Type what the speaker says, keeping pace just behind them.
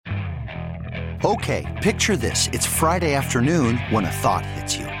Okay, picture this. It's Friday afternoon when a thought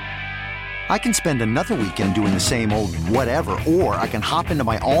hits you. I can spend another weekend doing the same old whatever, or I can hop into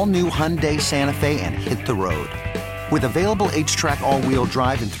my all-new Hyundai Santa Fe and hit the road. With available H-Track all-wheel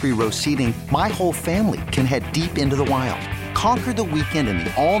drive and 3-row seating, my whole family can head deep into the wild. Conquer the weekend in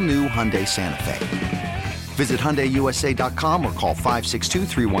the all-new Hyundai Santa Fe. Visit HyundaiUSA.com or call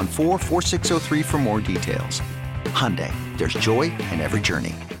 562-314-4603 for more details. Hyundai, there's joy in every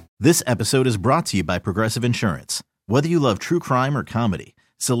journey. This episode is brought to you by Progressive Insurance. Whether you love true crime or comedy,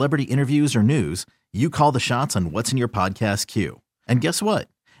 celebrity interviews or news, you call the shots on what's in your podcast queue. And guess what?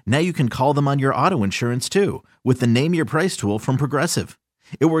 Now you can call them on your auto insurance too with the Name Your Price tool from Progressive.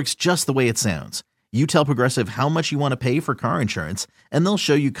 It works just the way it sounds. You tell Progressive how much you want to pay for car insurance, and they'll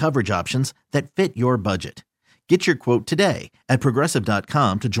show you coverage options that fit your budget. Get your quote today at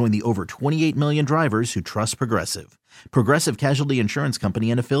Progressive.com to join the over 28 million drivers who trust Progressive. Progressive Casualty Insurance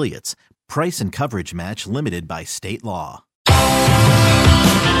Company and Affiliates. Price and coverage match limited by state law.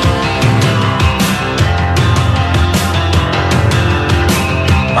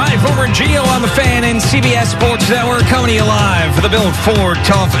 All right, Boomer and Gio on the Fan and CBS Sports Network coming to you live for the Bill Ford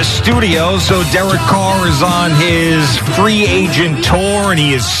Tough Studios. So Derek Carr is on his free agent tour, and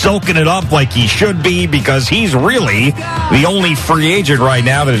he is soaking it up like he should be because he's really the only free agent right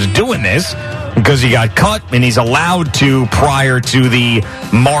now that is doing this because he got cut and he's allowed to prior to the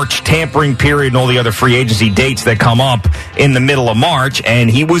March tampering period and all the other free agency dates that come up in the middle of March. And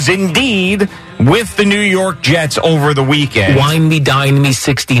he was indeed with the New York Jets over the weekend. Wine me, dine me,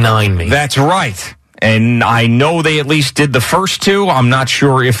 69 me. That's right. And I know they at least did the first two. I'm not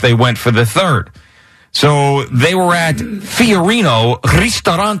sure if they went for the third. So they were at Fiorino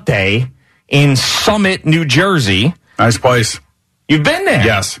Ristorante in Summit, New Jersey. Nice place. You've been there?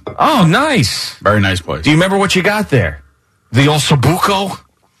 Yes. Oh, nice. Very nice place. Do you remember what you got there? The ossobuco?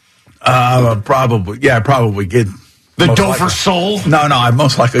 Probably. Yeah, probably. Get the Dover sole? No, I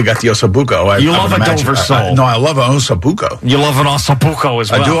most likely got the ossobuco. You love a Dover sole? No, I love an ossobuco. You love an ossobuco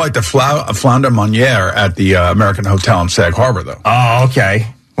as well? I do like the flounder Meunier at the American Hotel in Sag Harbor, though. Oh, okay.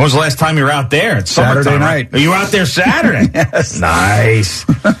 When was the last time you were out there? It's Saturday night. Are you out there Saturday? Yes. Nice.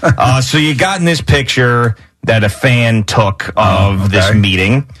 So you got in this picture that a fan took of this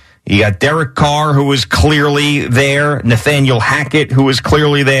meeting. You got Derek Carr, who was clearly there, Nathaniel Hackett, who was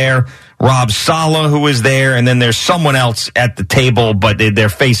clearly there, Rob Saleh, who was there, and then there's someone else at the table, but their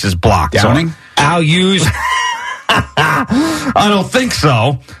face is blocked. Downing? So, Al Hughes? I don't think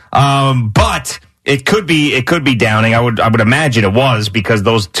so. But it could be Downing. I would imagine it was because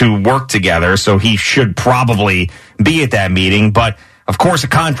those two work together, so he should probably be at that meeting. But, of course, a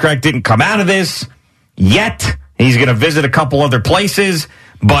contract didn't come out of this yet. He's going to visit a couple other places.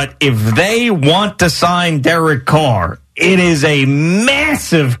 But if they want to sign Derek Carr, it is a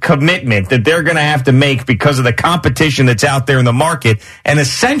massive commitment that they're going to have to make because of the competition that's out there in the market. And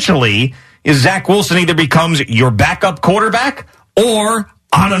essentially, Zach Wilson either becomes your backup quarterback or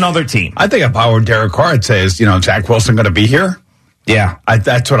on another team. I think if I were Derek Carr, I'd say, is Zach Wilson going to be here? Yeah.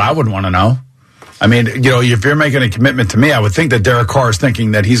 That's what I would want to know. I mean, if you're making a commitment to me, I would think that Derek Carr is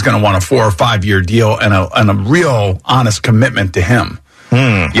thinking that he's going to want a 4 or 5 year deal and a real honest commitment to him.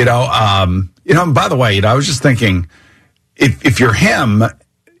 By the way, I was just thinking, if you're him,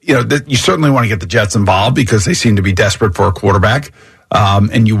 you certainly want to get the Jets involved because they seem to be desperate for a quarterback,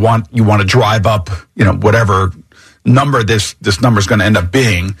 and you want to drive up, whatever number this number is going to end up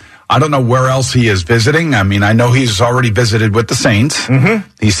being. I don't know where else he is visiting. I mean, I know he's already visited with the Saints. Mm-hmm.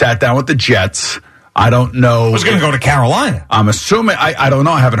 He sat down with the Jets. I don't know. I was going to go to Carolina. I'm assuming. I don't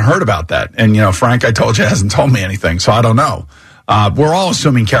know. I haven't heard about that. And, Frank, I told you, hasn't told me anything, so I don't know. We're all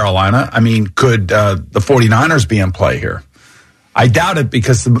assuming Carolina. I mean, could the 49ers be in play here? I doubt it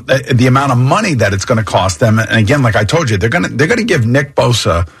because the amount of money that it's going to cost them. And again, like I told you, they're going to give Nick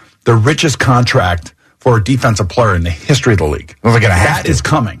Bosa the richest contract for a defensive player in the history of the league. Well, that is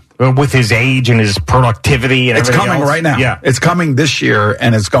coming. With his age and his productivity and everything coming else. Right now. Yeah. It's coming this year,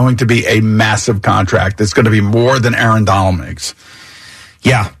 and it's going to be a massive contract. It's going to be more than Aaron Donald makes.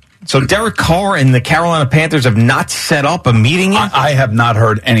 Yeah. So Derek Carr and the Carolina Panthers have not set up a meeting yet? I have not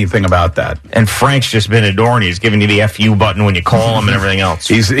heard anything about that. And Frank's just been adoring. He's giving you the FU button when you call him and everything else.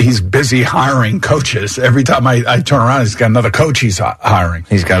 He's busy hiring coaches. Every time I turn around, he's got another coach he's hiring.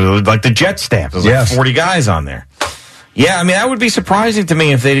 He's got like the Jet staff. There's like 40 guys on there. Yeah, I mean, that would be surprising to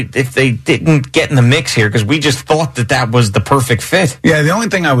me if they didn't get in the mix here because we just thought that was the perfect fit. Yeah, the only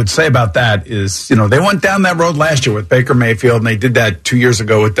thing I would say about that is, they went down that road last year with Baker Mayfield, and they did that 2 years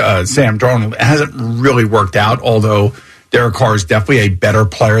ago with Sam Darnold. It hasn't really worked out, although Derek Carr is definitely a better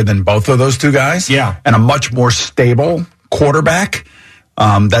player than both of those two guys. Yeah. And a much more stable quarterback.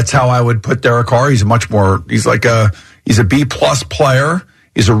 That's how I would put Derek Carr. He's he's a B+ player.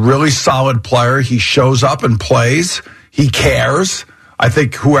 He's a really solid player. He shows up and plays. He cares. I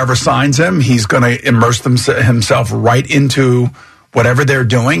think whoever signs him, he's going to immerse himself right into whatever they're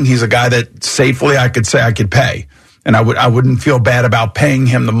doing. He's a guy that safely I could say I could pay. And I wouldn't feel bad about paying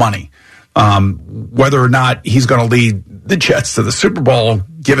him the money. Whether or not he's going to lead the Jets to the Super Bowl,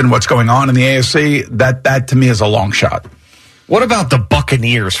 given what's going on in the AFC, that to me is a long shot. What about the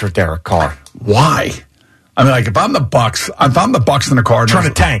Buccaneers for Derek Carr? Why? I mean, like, if I'm the Bucs and the Cardinals, trying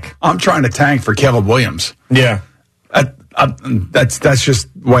to tank. I'm trying to tank for Caleb Williams. Yeah, that's just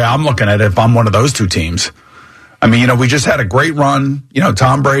the way I'm looking at it. If I'm one of those two teams, I mean, we just had a great run.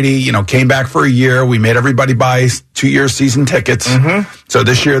 Tom Brady, came back for a year. We made everybody buy 2-year season tickets. Mm-hmm. So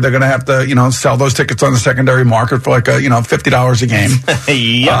this year they're going to have to, sell those tickets on the secondary market for like $50 a game.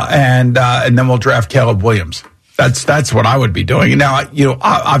 Yeah, and then we'll draft Caleb Williams. That's what I would be doing. Now,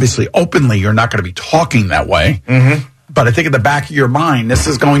 obviously, openly, you're not going to be talking that way. Mm-hmm. But I think in the back of your mind, this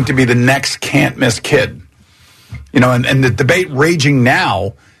is going to be the next can't-miss kid. And the debate raging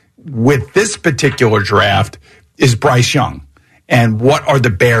now with this particular draft is Bryce Young. And what are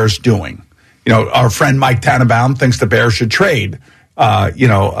the Bears doing? Our friend Mike Tannenbaum thinks the Bears should trade,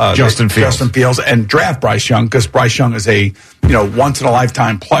 Justin Fields and draft Bryce Young because Bryce Young is a,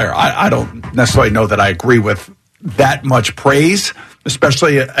 once-in-a-lifetime player. I don't necessarily know that I agree with that much praise,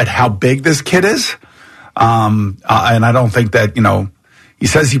 especially at how big this kid is. And I don't think that, he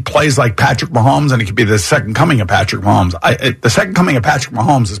says he plays like Patrick Mahomes and he could be the second coming of Patrick Mahomes. The second coming of Patrick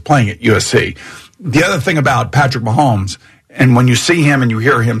Mahomes is playing at USC. The other thing about Patrick Mahomes, and when you see him and you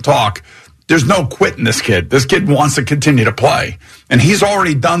hear him talk, there's no quit in this kid. This kid wants to continue to play. And he's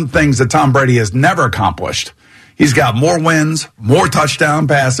already done things that Tom Brady has never accomplished. He's got more wins, more touchdown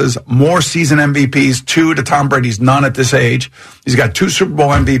passes, more season MVPs, 2 to Tom Brady's none at this age. He's got 2 Super Bowl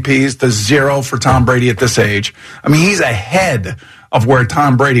MVPs to 0 for Tom Brady at this age. I mean, he's ahead of where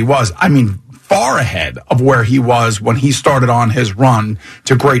Tom Brady was. I mean, far ahead of where he was when he started on his run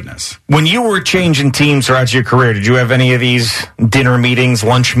to greatness. When you were changing teams throughout your career, did you have any of these dinner meetings,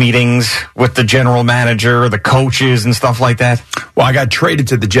 lunch meetings with the general manager, the coaches, and stuff like that? Well, I got traded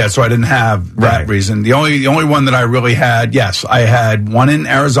to the Jets, so I didn't have that reason. The only one that I really had, yes, I had one in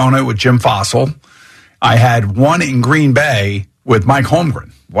Arizona with Jim Fossil. I had one in Green Bay with Mike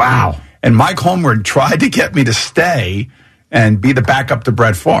Holmgren. Wow. And Mike Holmgren tried to get me to stay and be the backup to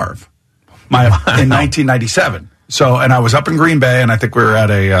Brett Favre. In 1997. So, and I was up in Green Bay, and I think we were at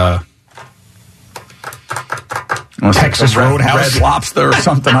a Texas Roadhouse, Red Lobster or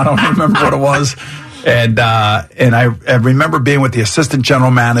something. I don't remember what it was. And I remember being with the assistant general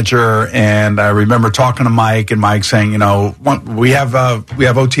manager, and I remember talking to Mike, and Mike saying, we have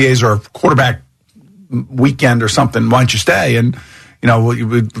OTAs or a quarterback weekend or something. Why don't you stay? And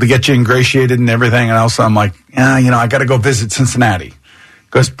we'll get you ingratiated and everything. And also, I'm like, I got to go visit Cincinnati.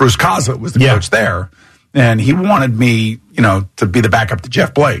 Because Bruce Coslet was the coach there, and he wanted me, to be the backup to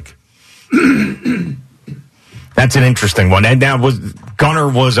Jeff Blake. That's an interesting one. And now Gunnar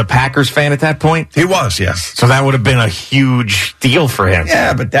was a Packers fan at that point? He was, yes. So that would have been a huge deal for him.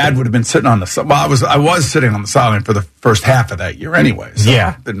 Yeah, but Dad would have been sitting on the. Well, I was sitting on the sideline for the first half of that year anyway. So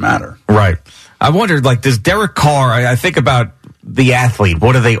it didn't matter. Right. I wondered, does Derek Carr? I think about the athlete.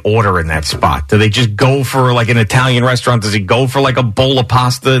 What do they order in that spot? Do they just go for an Italian restaurant? Does he go for a bowl of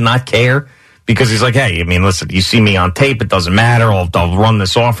pasta and not care? Because he's like, hey, I mean, listen, you see me on tape, it doesn't matter. I'll run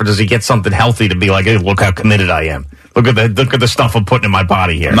this off. Or does he get something healthy to be like, hey, look how committed I am. Look at the stuff I'm putting in my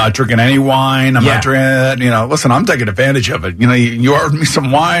body here. I'm not drinking any wine. I'm not drinking it. Listen, I'm taking advantage of it. You ordered me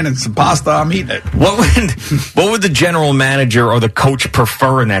some wine and some pasta. I'm eating it. What would the general manager or the coach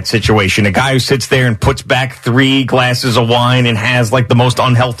prefer in that situation? A guy who sits there and puts back 3 glasses of wine and has the most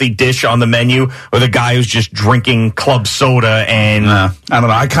unhealthy dish on the menu, or the guy who's just drinking club soda and I don't know.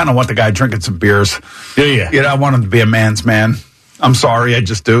 I kind of want the guy drinking some beers. Do you? I want him to be a man's man. I'm sorry, I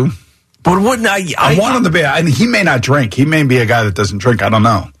just do. But wouldn't I want him to be. He may not drink. He may be a guy that doesn't drink. I don't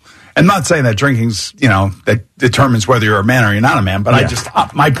know. I'm not saying that drinking's, that determines whether you're a man or you're not a man.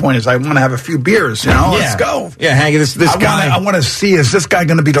 But my point is, I want to have a few beers. Let's go. Yeah, Hank, this guy. I want to see, is this guy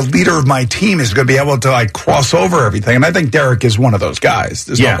going to be the leader of my team? Is he going to be able to cross over everything? And I think Derek is one of those guys.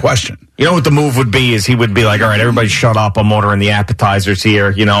 There's no question. You know what the move would be? Is he would be like, all right, everybody shut up. I'm ordering the appetizers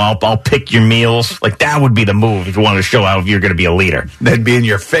here. I'll pick your meals. That would be the move if you want to show out if you're going to be a leader. That'd be in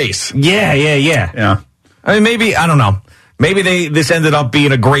your face. Yeah. I mean, maybe, I don't know. Maybe this ended up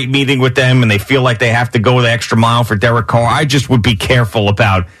being a great meeting with them, and they feel like they have to go the extra mile for Derek Carr. I just would be careful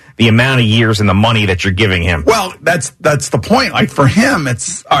about the amount of years and the money that you're giving him. Well, that's the point. For him,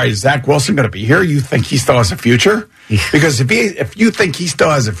 it's, all right, is Zach Wilson going to be here? You think he still has a future? Because if you think he still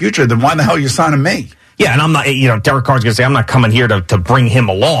has a future, then why the hell are you signing me? Yeah, and I'm not, Derek Carr's going to say, I'm not coming here to bring him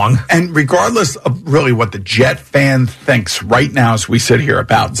along. And regardless of really what the Jet fan thinks right now as we sit here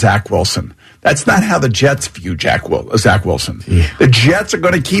about Zach Wilson, that's not how the Jets view Zach Wilson. Yeah. The Jets are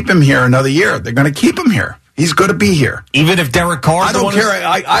going to keep him here another year. They're going to keep him here. He's going to be here. Even if Derek Carr... I don't care.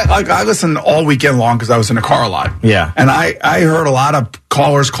 I listened all weekend long because I was in the car a lot. Yeah. And I heard a lot of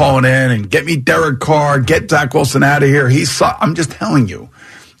callers calling in and get me Derek Carr, get Zach Wilson out of here. I'm just telling you,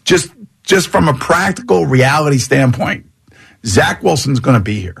 just from a practical reality standpoint, Zach Wilson's going to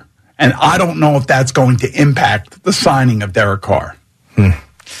be here. And I don't know if that's going to impact the signing of Derek Carr.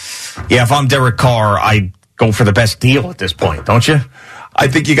 Yeah, if I'm Derek Carr, I go for the best deal at this point, don't you? I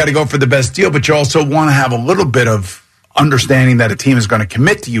think you got to go for the best deal, but you also want to have a little bit of understanding that a team is going to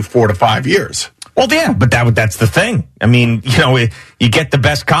commit to you 4 to 5 years. Well, yeah, but that's the thing. I mean, you get the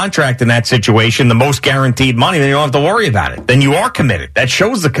best contract in that situation, the most guaranteed money, then you don't have to worry about it. Then you are committed. That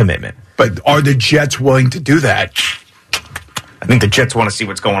shows the commitment. But are the Jets willing to do that? I think the Jets want to see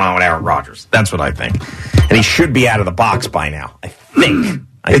what's going on with Aaron Rodgers. That's what I think. And he should be out of the box by now, I think.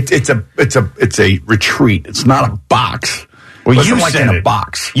 It's a retreat. It's not a box. Well, you like said in a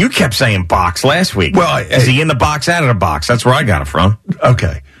box. You kept saying box last week. Well, is he in the box, out of the box? That's where I got it from.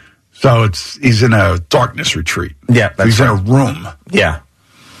 Okay, so he's in a darkness retreat. Yeah, he's in a room. Yeah,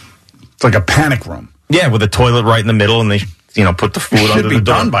 it's like a panic room. Yeah, with a toilet right in the middle, and they put the food under the door. Should be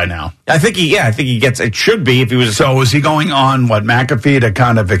done by now. I think he gets. It should be if he was. So is he going on McAfee to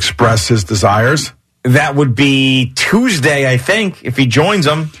kind of express his desires? That would be Tuesday, I think, if he joins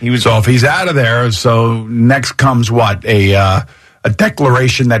them. So if he's out of there, so next comes what? A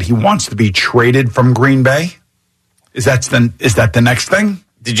declaration that he wants to be traded from Green Bay? Is that the next thing?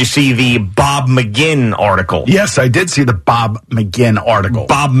 Did you see the Bob McGinn article? Yes, I did see the Bob McGinn article.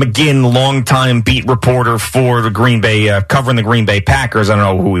 Bob McGinn, longtime beat reporter for the Green Bay, covering the Green Bay Packers. I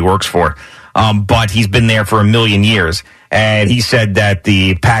don't know who he works for, but he's been there for a million years. And he said that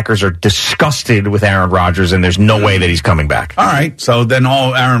the Packers are disgusted with Aaron Rodgers, and there's no way that he's coming back. All right. So then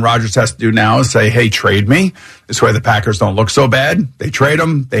all Aaron Rodgers has to do now is say, hey, trade me. This way the Packers don't look so bad. They trade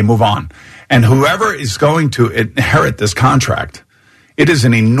him. They move on. And whoever is going to inherit this contract, it is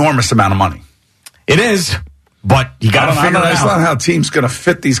an enormous amount of money. It is. But you got to figure it out. That's not how teams going to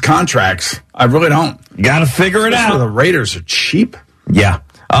fit these contracts. I really don't. You got to figure it out. The Raiders are cheap. Yeah.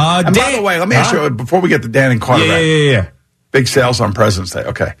 And by the way, let me ask you, before we get to Dan and Carter. Yeah. Big sales on President's Day.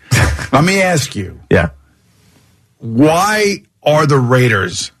 Okay. Let me ask you. Yeah. Why are the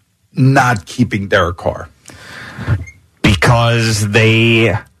Raiders not keeping Derek Carr? Because they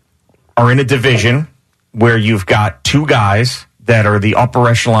are in a division where you've got two guys that are the upper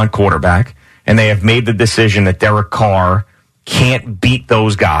echelon quarterback, and they have made the decision that Derek Carr can't beat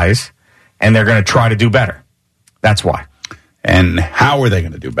those guys, and they're going to try to do better. That's why. And how are they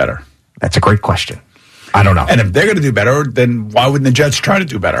going to do better? That's a great question. I don't know. And if they're going to do better, then why wouldn't the Jets try to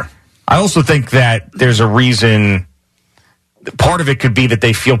do better? I also think that there's a reason. Part of it could be that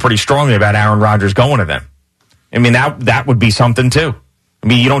they feel pretty strongly about Aaron Rodgers going to them. I mean, that would be something, too. I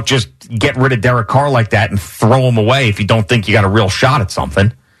mean, you don't just get rid of Derek Carr like that and throw him away if you don't think you got a real shot at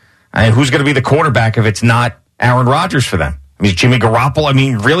something. I mean, who's going to be the quarterback if it's not Aaron Rodgers for them? I mean, Jimmy Garoppolo. I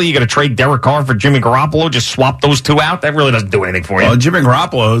mean, really, you got to trade Derek Carr for Jimmy Garoppolo? Just swap those two out? That really doesn't do anything for you. Well, Jimmy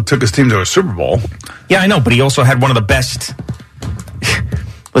Garoppolo took his team to a Super Bowl. Yeah, I know, but he also had one of the best.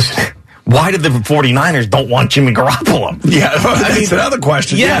 Listen, why did the 49ers don't want Jimmy Garoppolo? Yeah, that's another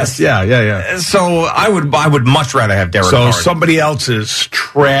question. Yes. Yeah. So I would much rather have Derek Carr. So somebody else's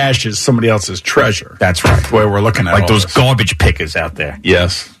trash is somebody else's treasure. That's right. The way we're looking at like those this. Garbage pickers out there.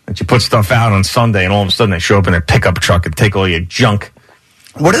 Yes. That you put stuff out on Sunday, and all of a sudden they show up in their pickup truck and take all your junk.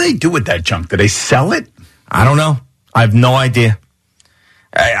 What do they do with that junk? Do they sell it? I don't know. I have no idea.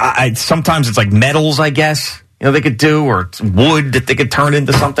 I sometimes it's like metals, I guess. They could do, or it's wood that they could turn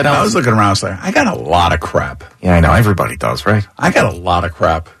into something else. I was looking around, I was like, I got a lot of crap. Yeah, I know. Everybody does, right? I got a lot of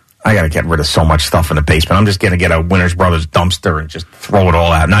crap. I got to get rid of so much stuff in the basement. I'm just going to get a Winners Brothers dumpster and just throw it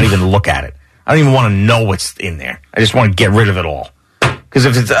all out, not even look at it. I don't even want to know what's in there. I just want to get rid of it all. Because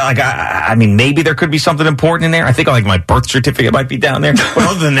if it's like, I mean, maybe there could be something important in there. I think like my birth certificate might be down there. But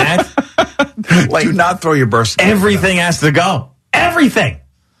other than that, like, do not throw your birth certificate. Everything has to go. Everything.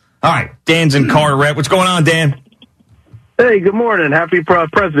 All right, Dan's in Carteret. What's going on, Dan? Hey, good morning. Happy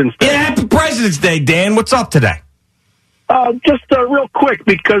President's Day. Yeah, happy President's Day, Dan. What's up today? Just real quick,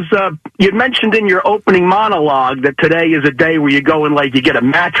 because you mentioned in your opening monologue that today is a day where you go and you get a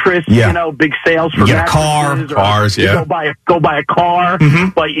mattress, big sales for you get a car, cars, yeah. Go buy a car. Mm-hmm.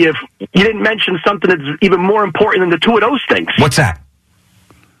 But if you didn't mention something that's even more important than the two of those things. What's that?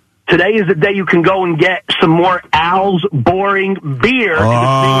 today is the day you can go and get some more Al's Boring Beer.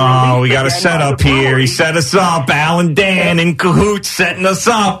 Oh, we got a setup here. He set us up. Al and Dan in cahoots setting us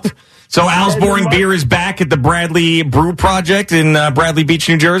up. So Al's Boring Beer is back at the Bradley Brew Project in Bradley Beach,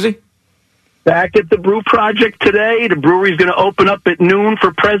 New Jersey? Back at the Brew Project today. The brewery's going to open up at noon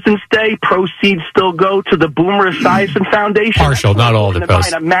for President's Day. Proceeds still go to the Boomer Esiason Foundation. Partial, not all the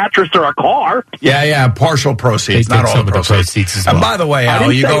proceeds. A mattress or a car. Yeah, partial proceeds, not all the proceeds. As well. And by the way, Al,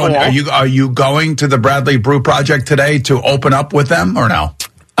 are you going to the Bradley Brew Project today to open up with them or no?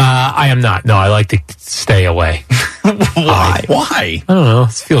 I am not. No, I like to stay away. Why? Why? I don't know.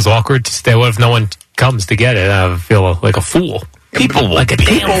 It feels awkward to stay away if no one comes to get it. I feel like a fool. People love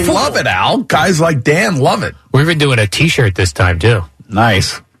it, Al. Guys like Dan love it. We're even doing a T-shirt this time too.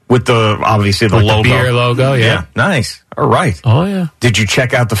 Nice. With the logo. The beer logo, yeah. Nice. All right. Oh, yeah. Did you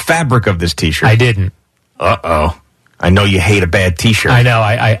check out the fabric of this T-shirt? I didn't. Uh-oh. I know you hate a bad T-shirt. I know.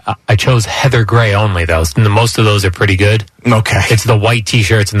 I chose heather gray only, though. Most of those are pretty good. Okay. It's the white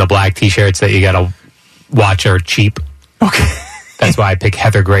T-shirts and the black T-shirts that you got to watch are cheap. Okay. That's why I pick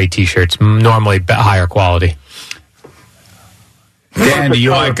heather gray T-shirts, normally higher quality. Dan, do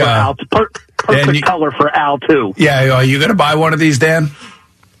you like perfect color for Al too? Yeah, are you going to buy one of these, Dan?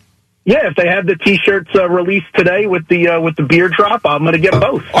 Yeah, if they have the T-shirts released today with the beer drop, I'm going to get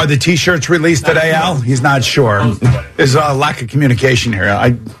both. Are the T-shirts released today, Al? He's not sure. There's a lack of communication here.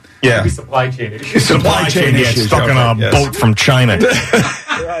 Yeah. Supply chain issues. Supply chain issues. Stuck on a boat from China.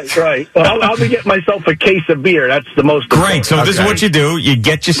 Right. Well, I'll be getting myself a case of beer. That's the most great. So this is what you do. You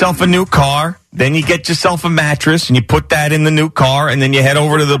get yourself a new car, then you get yourself a mattress, and you put that in the new car, and then you head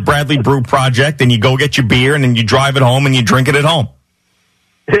over to the Bradley Brew Project, and you go get your beer, and then you drive it home, and you drink it at home.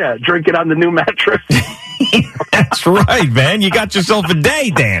 Yeah, drink it on the new mattress. That's right, man. You got yourself a day,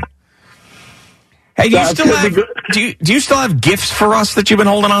 Dan. Hey, do you still have gifts for us that you've been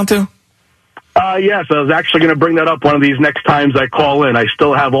holding on to? Yes, I was actually going to bring that up one of these next times I call in. I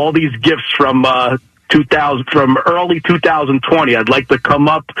still have all these gifts from early 2020. I'd like to come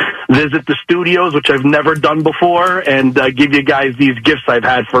up, visit the studios, which I've never done before, and give you guys these gifts I've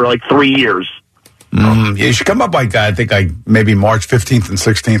had for like 3 years. You should come up I think maybe March 15th and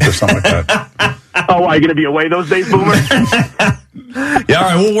 16th or something like that. Oh, are you going to be away those days, Boomer? Yeah, all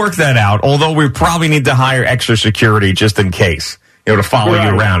right, we'll work that out. Although we probably need to hire extra security just in case, to follow you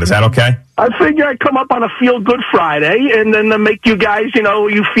around. Is that okay? I figure I'd come up on a Feel Good Friday and then make you guys,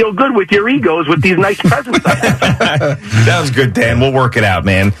 you feel good with your egos with these nice presents. That was good, Dan. We'll work it out,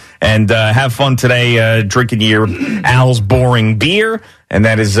 man. And have fun today drinking your Al's Boring Beer. And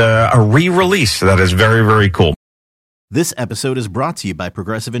that is a re-release. So that is very, very cool. This episode is brought to you by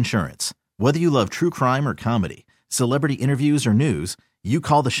Progressive Insurance. Whether you love true crime or comedy, celebrity interviews or news, you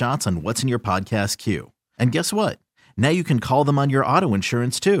call the shots on what's in your podcast queue. And guess what? Now you can call them on your auto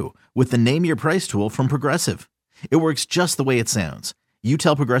insurance too with the Name Your Price tool from Progressive. It works just the way it sounds. You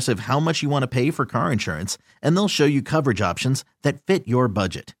tell Progressive how much you want to pay for car insurance, and they'll show you coverage options that fit your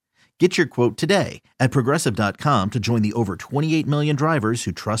budget. Get your quote today at Progressive.com to join the over 28 million drivers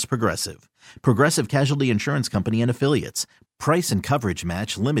who trust Progressive. Progressive Casualty Insurance Company and Affiliates. Price and coverage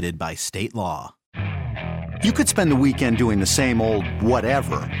match limited by state law. You could spend the weekend doing the same old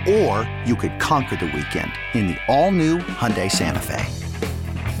whatever, or you could conquer the weekend in the all-new Hyundai Santa Fe.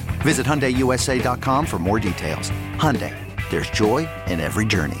 Visit HyundaiUSA.com for more details. Hyundai, there's joy in every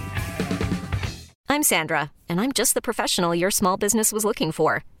journey. I'm Sandra, and I'm just the professional your small business was looking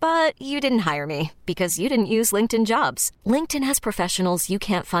for. But you didn't hire me because you didn't use LinkedIn Jobs. LinkedIn has professionals you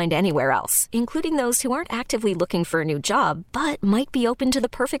can't find anywhere else, including those who aren't actively looking for a new job, but might be open to the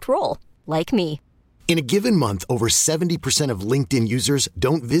perfect role, like me. In a given month, over 70% of LinkedIn users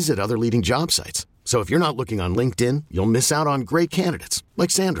don't visit other leading job sites. So if you're not looking on LinkedIn, you'll miss out on great candidates like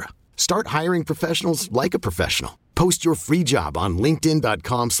Sandra. Start hiring professionals like a professional. Post your free job on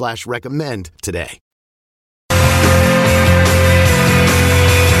linkedin.com/recommend today. All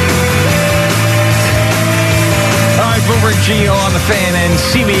right, Boomer Gio on the Fan and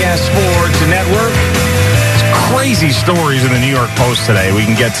CBS Sports Network. Crazy stories in the New York Post today we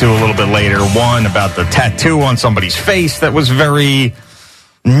can get to a little bit later. One about the tattoo on somebody's face that was very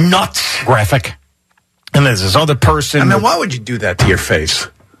nuts. Graphic. And there's this other person. I mean, why would you do that to your face?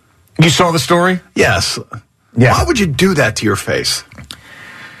 You saw the story? Yes. Yeah. Why would you do that to your face?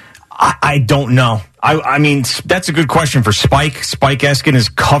 I don't know. I mean, that's a good question for Spike. Spike Eskin is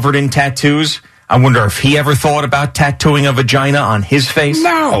covered in tattoos. I wonder if he ever thought about tattooing a vagina on his face.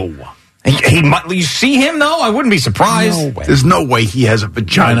 No. He might. You see him though? I wouldn't be surprised. No way. There's no way he has a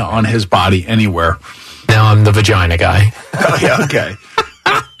vagina on his body anywhere. Now I'm the vagina guy. Oh, yeah, okay.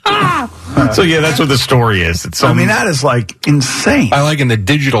 All So, yeah, that's what the story is. It's I mean, that is like insane. I like in the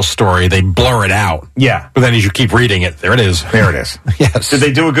digital story, they blur it out. Yeah. But then as you keep reading it, there it is. There it is. Yes. Did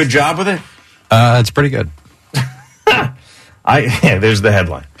they do a good job with it? It's pretty good. There's the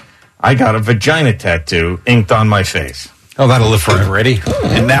headline. I got a vagina tattoo inked on my face. Oh, that'll live forever, Eddie.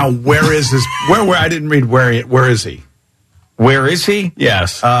 And now, where is this? Where? I didn't read where is he? Where is he?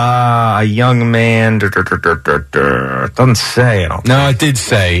 Yes. A young man. It doesn't say. I don't. No, it did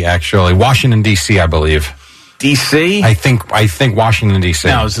say, actually. Washington, D.C., I believe. D.C.? I think Washington, D.C.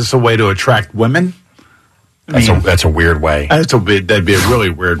 Now, is this a way to attract women? That's a weird way. That'd be a really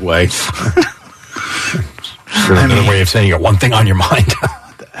weird way. Another way of saying you got one thing on your mind.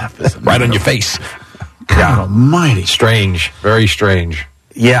 Right on your face. God almighty. Strange. Very strange.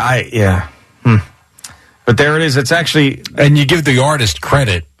 Yeah. But there it is. It's actually... And you give the artist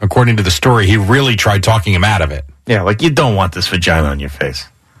credit, according to the story. He really tried talking him out of it. Yeah, like you don't want this vagina on your face.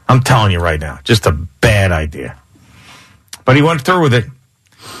 I'm telling you right now. Just a bad idea. But he went through with it.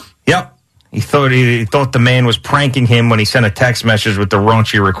 Yep. He thought the man was pranking him when he sent a text message with the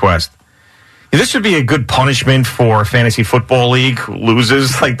raunchy request. This would be a good punishment for a fantasy football league who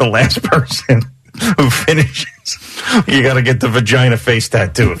loses, like the last person who finishes. You got to get the vagina face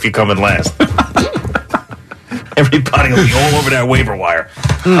tattoo if you come in last. Everybody will be all over that waiver wire.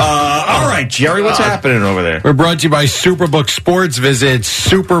 All right, Jerry, what's happening over there? We're brought to you by Superbook Sports. Visit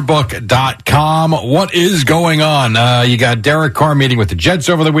superbook.com. What is going on? You got Derek Carr meeting with the Jets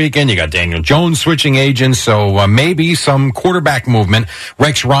over the weekend. You got Daniel Jones switching agents, so maybe some quarterback movement.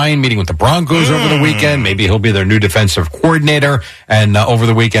 Rex Ryan meeting with the Broncos over the weekend. Maybe he'll be their new defensive coordinator. And over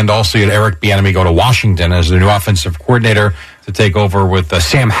the weekend, also, you had Eric Bieniemy go to Washington as their new offensive coordinator to take over with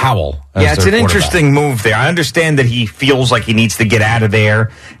Sam Howell. Yeah, it's an interesting move there. I understand that he feels like he needs to get out of there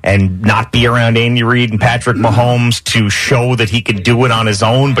and not be around Andy Reid and Patrick Mahomes to show that he can do it on his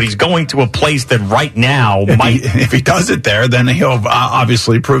own, but he's going to a place that right now might... If he does it there, then he'll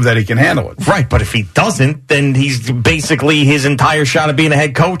obviously prove that he can handle it. Right, but if he doesn't, then he's basically his entire shot of being a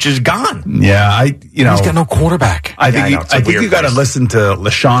head coach is gone. Yeah, he's got no quarterback. I think you got to listen to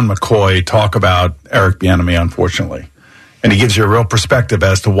LaShawn McCoy talk about Eric Bieniemy, unfortunately. And he gives you a real perspective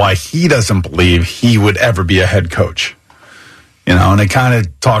as to why he doesn't believe he would ever be a head coach. You know, and it kind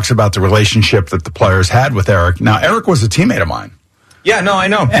of talks about the relationship that the players had with Eric. Now, Eric was a teammate of mine. Yeah, no, I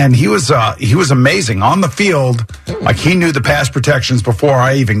know. And he was amazing on the field. Like, he knew the pass protections before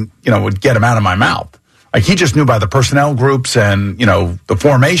I even, would get them out of my mouth. Like, he just knew by the personnel groups and, the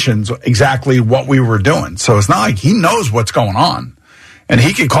formations exactly what we were doing. So it's not like he knows what's going on. And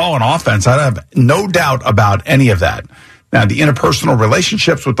he can call an offense. I have no doubt about any of that. Now, the interpersonal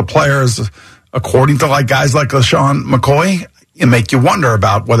relationships with the players, according to guys like LaShawn McCoy, it make you wonder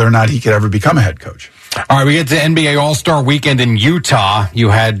about whether or not he could ever become a head coach. All right, we get to NBA All-Star Weekend in Utah. You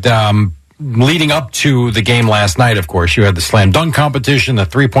had, leading up to the game last night, of course, you had the slam dunk competition, the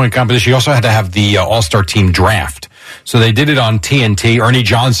three-point competition. You also had to have the All-Star team draft. So they did it on TNT. Ernie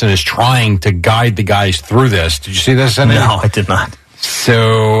Johnson is trying to guide the guys through this. Did you see this? No, I did not.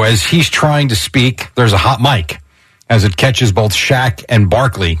 So as he's trying to speak, there's a hot mic as it catches both Shaq and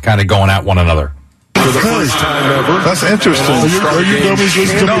Barkley kind of going at one another. For the first time ever. That's interesting. Are you dummies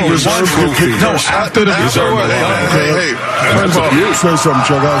listening to the reserve trophy? No, after the reserve. Hey, say something,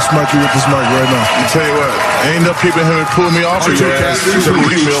 Chuck. I'll smack you with this mic right now. I'll tell you what, ain't up keeping him and pulling me off. Leave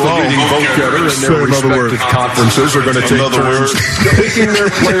me alone. Vote getters in their respective conferences are going to take turns picking their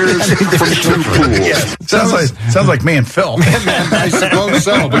players from two pools. Sounds like me and Phil. Man, I suppose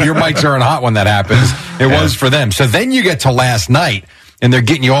so, but your mics aren't hot when that happens. It was for them. So then you get to last night, and they're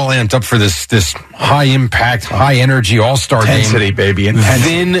getting you all amped up for this high-impact, high-energy All-Star game. Intensity, baby.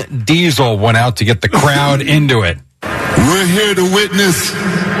 Intensity. Vin Diesel went out to get the crowd into it. We're here to witness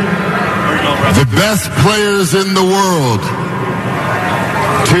the best players in the world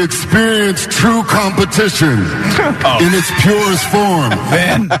to experience true competition in its purest form.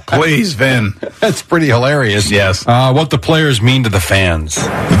 Vin, please, Vin. That's pretty hilarious. Yes. What the players mean to the fans.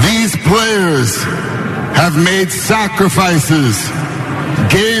 These players have made sacrifices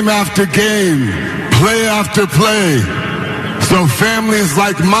game after game, play after play, so families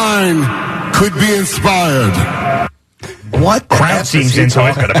like mine could be inspired. What crowd seems in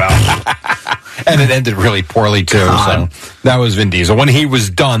talking about? And it ended really poorly, too. So that was Vin Diesel. When he was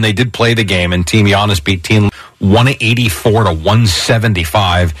done, they did play the game, and Team Giannis beat Team 184 to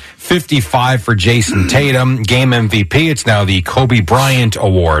 175. 55 for Jason Tatum. Game MVP. It's now the Kobe Bryant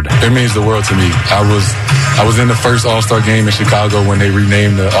Award. It means the world to me. I was in the first All-Star game in Chicago when they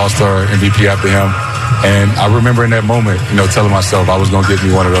renamed the All-Star MVP after him. And I remember in that moment, telling myself I was going to get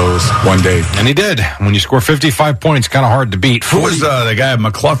me one of those one day. And he did. When you score 55 points, kind of hard to beat. Who was the guy,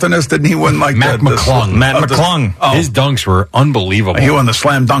 McCluthinus? Didn't he win like Matt McClung? Matt McClung. His dunks were unbelievable. He won the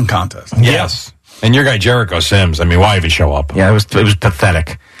slam dunk contest. Yes. And your guy, Jericho Sims, why even show up? Yeah, it was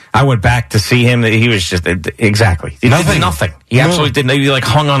pathetic. I went back to see him. He was just, exactly. He did nothing. He absolutely didn't. He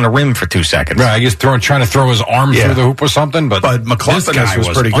hung on the rim for 2 seconds. Right, I guess trying to throw his arm through the hoop or something. But McCluthinus was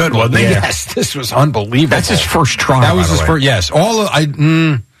pretty good, wasn't he? Yes, this was unbelievable. That's his first try. That was his first, yes. I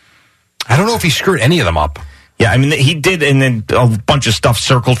don't know if he screwed any of them up. Yeah, he did, and then a bunch of stuff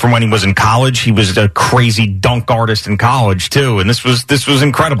circled from when he was in college. He was a crazy dunk artist in college, too, and this was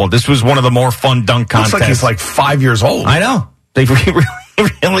incredible. This was one of the more fun dunk contests. Looks like he's like 5 years old. I know. He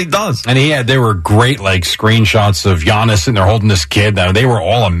really does. And they were great, screenshots of Giannis sitting there holding this kid. They were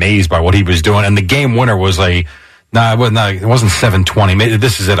all amazed by what he was doing. And the game winner was it wasn't 720. Maybe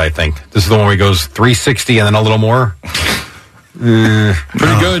this is it, I think. This is the one where he goes 360 and then a little more.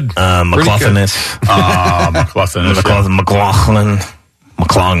 Pretty good. McCluthinus.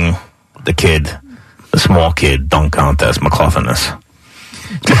 McClung, the kid, the small kid, dunk contest, McCluthinus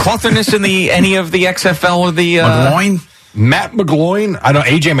in any of the XFL or the McGloin? Matt McGloin? I don't.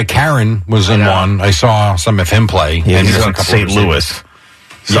 AJ McCarron was in one. I saw some of him play. Yeah, and he's on St. Louis.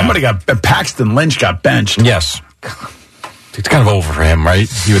 Somebody Paxton Lynch got benched. Yes. It's kind of over for him, right?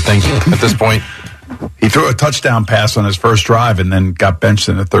 You would think at this point. He threw a touchdown pass on his first drive and then got benched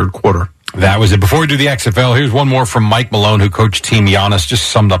in the third quarter. That was it. Before we do the XFL, here's one more from Mike Malone, who coached Team Giannis, just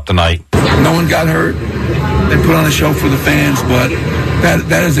summed up the night. No one got hurt. They put on a show for the fans, but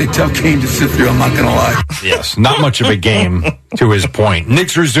that is a tough game to sit through, I'm not going to lie. Yes, not much of a game to his point.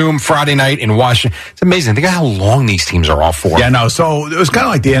 Knicks resume Friday night in Washington. It's amazing. Think of how long these teams are all for. Yeah, no, so it was kind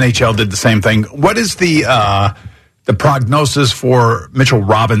of like the NHL did the same thing. What is the prognosis for Mitchell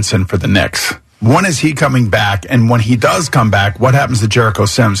Robinson for the Knicks? When is he coming back? And when he does come back, what happens to Jericho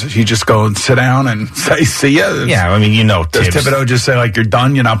Sims? Does he just go and sit down and say, see ya? Yeah, Does Thibodeau just say, you're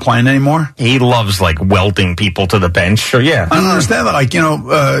done, you're not playing anymore? He loves, welding people to the bench. Sure, yeah. I don't understand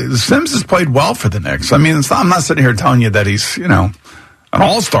that. Sims has played well for the Knicks. I'm not sitting here telling you that he's, an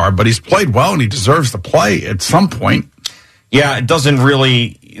all-star, but he's played well and he deserves to play at some point. Yeah,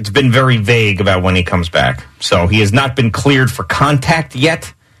 it's been very vague about when he comes back. So he has not been cleared for contact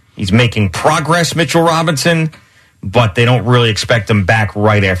yet. He's making progress, Mitchell Robinson, but they don't really expect him back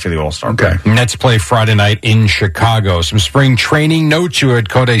right after the All-Star break. Nets play Friday night in Chicago. Some spring training notes. You had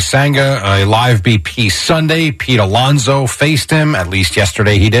Kodai Senga, a live BP Sunday. Pete Alonso faced him, at least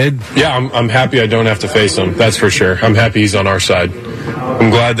yesterday he did. Yeah, I'm happy I don't have to face him, that's for sure. I'm happy he's on our side. I'm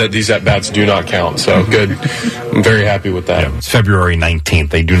glad that these at-bats do not count, so good. I'm very happy with that. Yeah, it's February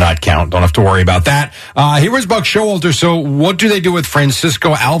 19th. They do not count. Don't have to worry about that. Here was Buck Showalter. So what do they do with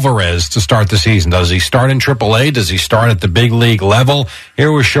Francisco Alvarez to start the season? Does he start in AAA? Does he start at the big league level?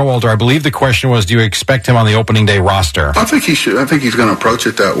 Here was Showalter. I believe the question was, do you expect him on the opening day roster? I think he should. I think he's going to approach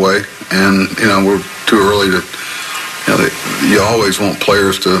it that way. And, we're too early to... you always want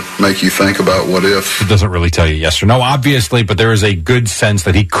players to make you think about what if. It doesn't really tell you yes or no, obviously, but there is a good sense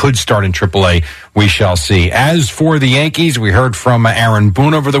that he could start in AAA. We shall see. As for the Yankees, we heard from Aaron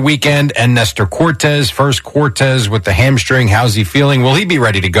Boone over the weekend and Nestor Cortez. First, Cortez with the hamstring. How's he feeling? Will he be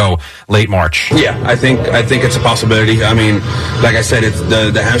ready to go late March? Yeah, I think it's a possibility. Like I said, it's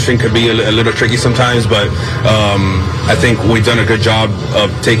the hamstring could be a little tricky sometimes, but I think we've done a good job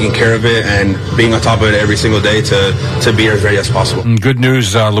of taking care of it and being on top of it every single day to be as ready as possible. Good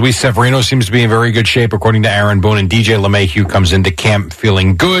news. Luis Severino seems to be in very good shape, according to Aaron Boone, and DJ LeMahieu comes into camp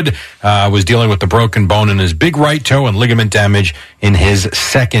feeling good. Was dealing with the broken bone in his big right toe and ligament damage in his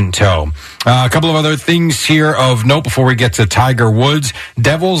second toe. A couple of other things here of note before we get to Tiger Woods.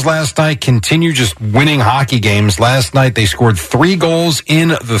 Devils last night continue just winning hockey games. Last night they scored 3 goals in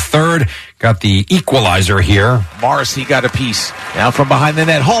the third. Got the equalizer here. Morrissey got a piece. Now from behind the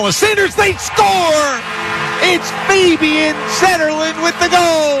net. Hall of Sanders, they score! It's Fabian Zetterlund with the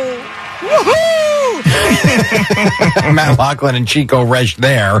goal! Woohoo! Matt Loughlin and Chico Resch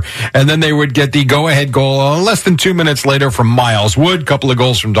there. And then they would get the go-ahead goal less than 2 minutes later from Miles Wood. Couple of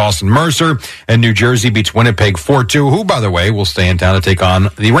goals from Dawson Mercer. And New Jersey beats Winnipeg 4-2, who, by the way, will stay in town to take on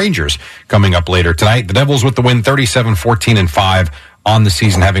the Rangers coming up later tonight. The Devils with the win 37-14-5 on the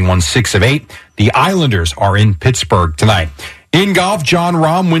season, having won 6 of 8. The Islanders are in Pittsburgh tonight. In golf, Jon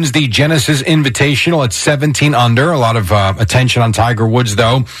Rahm wins the Genesis Invitational at 17 under. A lot of attention on Tiger Woods,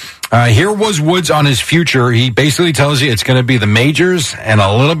 though. Here was Woods on his future. He basically tells you it's going to be the majors and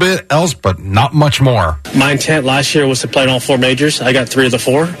a little bit else, but not much more. My intent last year was to play in all 4 majors. I got 3 of the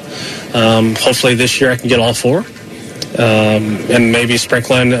 4. Hopefully this year I can get all 4. and maybe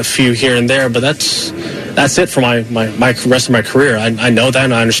sprinkling a few here and there. But that's it for my rest of my career. I know that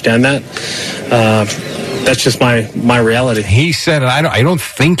and I understand that. That's just my reality. He said, and I don't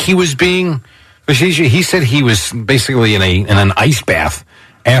think he was being. He said he was basically in an ice bath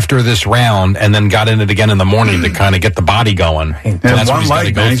after this round, and then got in it again in the morning to kind of get the body going. And that's one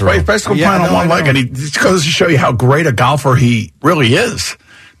leg, man. He's basically playing on one leg, and it goes to show you how great a golfer he really is.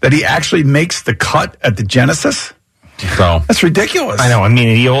 That he actually makes the cut at the Genesis. So that's ridiculous. I know. I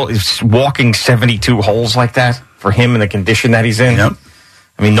mean, he's walking 72 holes like that for him in the condition that he's in. Yep.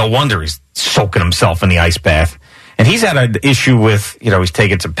 I mean, no wonder he's soaking himself in the ice bath. And he's had an issue with, he's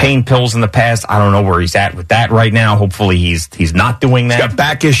taken some pain pills in the past. I don't know where he's at with that right now. Hopefully he's not doing that. He's got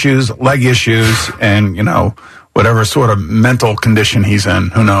back issues, leg issues, and, whatever sort of mental condition he's in.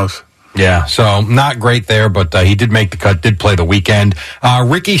 Who knows? Yeah, so not great there, but he did make the cut, did play the weekend.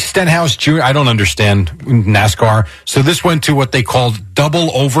 Ricky Stenhouse Jr., I don't understand NASCAR. So this went to what they called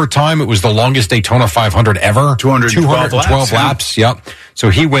double overtime. It was the longest Daytona 500 ever. 212 laps. Yep. So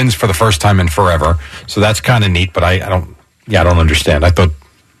he wins for the first time in forever. So that's kind of neat, but I don't understand. I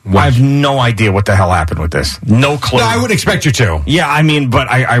have no idea what the hell happened with this. No clue. No, I would expect you to. Yeah, I mean, but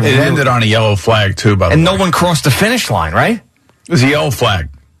it ended on a yellow flag, too, by the way. And no one crossed the finish line, right? It was a yellow flag.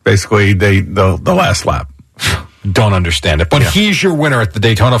 Basically, the last lap. Don't understand it. But he's your winner at the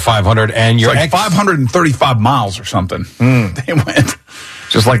Daytona 500, and you're 535 miles or something. They went.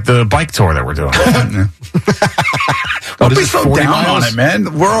 Just like the bike tour that we're doing. Don't be so down on it,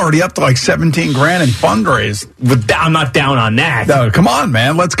 man. We're already up to like $17,000 in fundraise. But I'm not down on that. No, come on,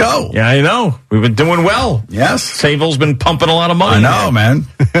 man. Let's go. Yeah, I know. We've been doing well. Yes. Sayville's been pumping a lot of money. I know, man.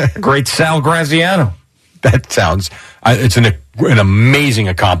 Great Sal Graziano. That sounds, it's an amazing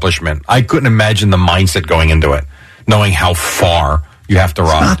accomplishment. I couldn't imagine the mindset going into it, knowing how far you have to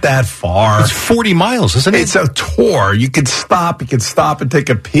ride. It's not that far. It's 40 miles, isn't it? It's a tour. You could stop. He could stop and take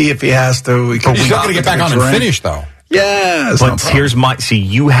a pee if he has to. But he's not going to get back on and finish, though. Yeah. But here's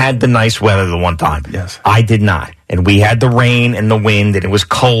you had the nice weather the one time. Yes. I did not. And we had the rain and the wind, and it was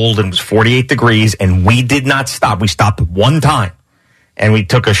cold, and it was 48 degrees, and we did not stop. We stopped one time. And we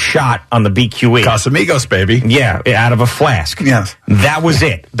took a shot on the BQE. Casamigos, baby. Yeah, out of a flask. Yes. That was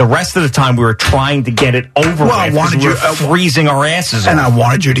it. The rest of the time, we were trying to get it over with. I wanted you freezing our asses and off. I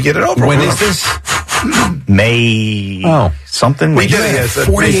wanted you to get it over When with. is this? May something? We did it.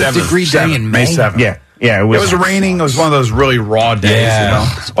 48-degree day in May. May 7th. Yeah. Yeah, it was raining. It was one of those really raw days, Yeah.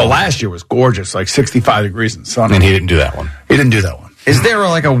 But last year was gorgeous, like 65 degrees and sunny. And he didn't do that one. He didn't do that one. Is there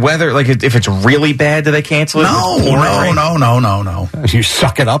a weather, if it's really bad, do they cancel it? No. You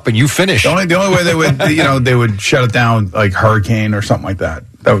suck it up and you finish. The only way they would, they would shut it down like hurricane or something like that.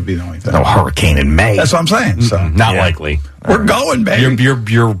 That would be the only thing. No hurricane in May. That's what I'm saying. So not likely. We're going, baby.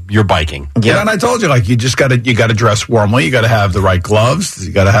 You're biking. Yeah, and I told you, you just got to dress warmly. You got to have the right gloves.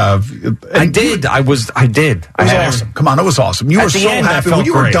 You got to have. I did. It was awesome. Come on, it was awesome. You were so happy when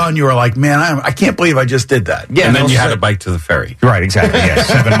you were done. You were like, man, I can't believe I just did that. Yeah, and then you had to bike to the ferry. Right, exactly. Yeah,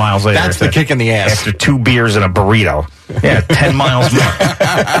 7 miles later. That's the kick in the ass. After 2 beers and a burrito. Yeah, 10 miles more.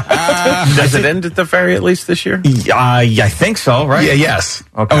 Does it end at the ferry at least this year? I think so, right? Yeah, yes.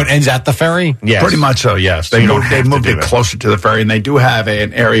 Okay. Oh, it ends at the ferry? Yes. Pretty much so, yes. So they moved it closer to the ferry, and they do have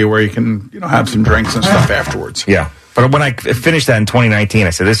an area where you can have some drinks and stuff afterwards. Yeah. But when I finished that in 2019,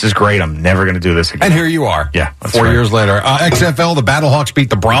 I said, this is great. I'm never going to do this again. And here you are. Yeah. 4 years later. XFL, the Battlehawks beat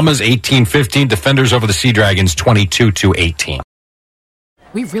the Brahmas 18-15. Defenders over the Sea Dragons 22-18.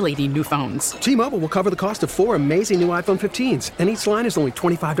 We really need new phones. T-Mobile will cover the cost of 4 amazing new iPhone 15s, and each line is only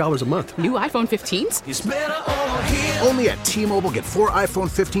 $25 a month. New iPhone 15s? It's better over here. Only at T-Mobile, get 4 iPhone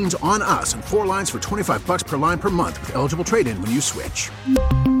 15s on us and 4 lines for $25 per line per month with eligible trade-in when you switch.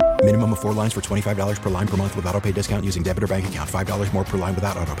 Minimum of 4 lines for $25 per line per month with autopay discount using debit or bank account. $5 more per line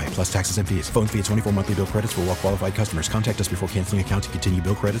without autopay, plus taxes and fees. Phone fee at 24 monthly bill credits for well-qualified customers. Contact us before canceling account to continue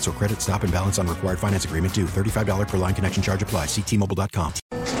bill credits or credit stop and balance on required finance agreement due. $35 per line connection charge applies. See T-Mobile.com.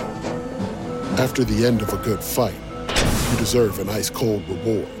 After the end of a good fight, you deserve an ice-cold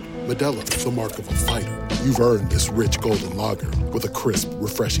reward. Modelo is the mark of a fighter. You've earned this rich golden lager with a crisp,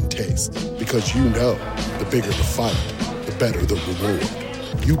 refreshing taste. Because you know, the bigger the fight, the better the reward.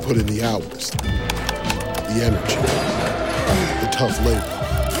 You put in the hours, the energy, the tough labor.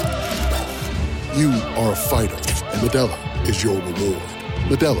 You are a fighter, and Modelo is your reward.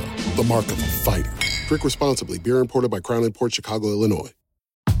 Modelo, the mark of a fighter. Drink responsibly. Beer imported by Crown Imports, Chicago, Illinois.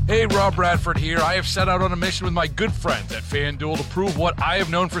 Hey, Rob Bradford here. I have set out on a mission with my good friends at FanDuel to prove what I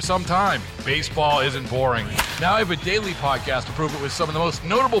have known for some time. Baseball isn't boring. Now I have a daily podcast to prove it with some of the most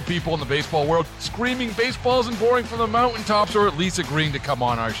notable people in the baseball world, screaming baseball isn't boring from the mountaintops, or at least agreeing to come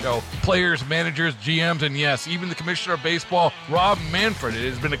on our show. Players, managers, GMs, and yes, even the commissioner of baseball, Rob Manfred. It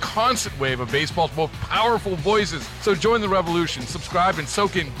has been a constant wave of baseball's most powerful voices. So join the revolution. Subscribe and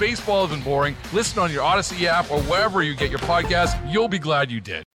soak in Baseball Isn't Boring. Listen on your Odyssey app or wherever you get your podcasts. You'll be glad you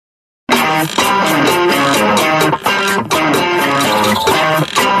did. All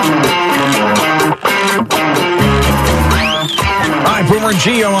right, Boomer and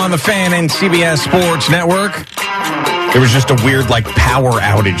Gio on the Fan and CBS Sports Network. There was just a weird, power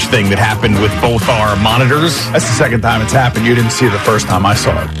outage thing that happened with both our monitors. That's the second time it's happened. You didn't see it the first time I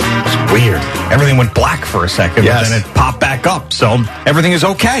saw it. It's weird. Everything went black for a second, yes. But then it popped back up, so everything is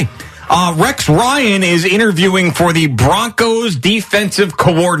okay. Rex Ryan is interviewing for the Broncos defensive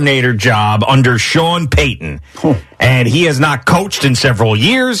coordinator job under Sean Payton. And he has not coached in several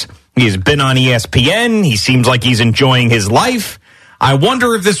years. He has been on ESPN. He seems like he's enjoying his life. I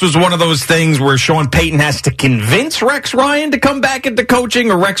wonder if this was one of those things where Sean Payton has to convince Rex Ryan to come back into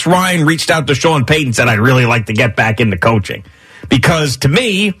coaching, or Rex Ryan reached out to Sean Payton and said, I'd really like to get back into coaching. Because to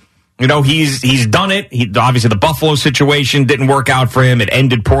me, he's done it. Obviously, the Buffalo situation didn't work out for him. It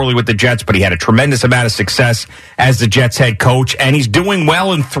ended poorly with the Jets, but he had a tremendous amount of success as the Jets head coach, and he's doing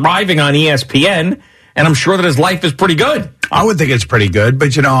well and thriving on ESPN, and I'm sure that his life is pretty good. I would think it's pretty good,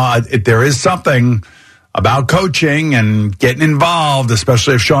 but, there is something about coaching and getting involved,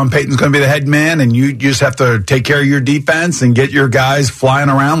 especially if Sean Payton's going to be the head man, and you just have to take care of your defense and get your guys flying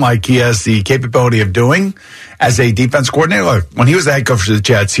around like he has the capability of doing as a defense coordinator. Look, when he was the head coach of the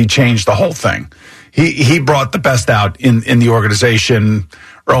Jets, he changed the whole thing. He brought the best out in the organization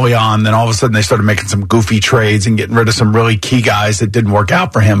early on. Then all of a sudden they started making some goofy trades and getting rid of some really key guys that didn't work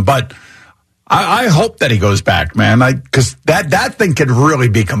out for him. But I hope that he goes back, man, because that thing could really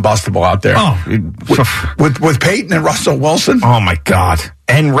be combustible out there. With Peyton and Russell Wilson. Oh my God,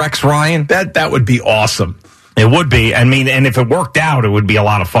 and Rex Ryan. That would be awesome. It would be. I mean, and if it worked out, it would be a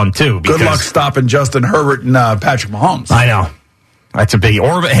lot of fun too. Good luck stopping Justin Herbert and Patrick Mahomes. I know. That's a big.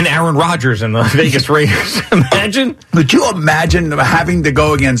 And Aaron Rodgers and the Vegas Raiders. Imagine. Could you imagine having to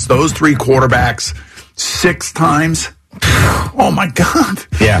go against those three quarterbacks 6 times? Oh my God.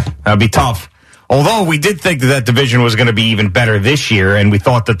 Yeah, that'd be tough. Although we did think that division was going to be even better this year, and we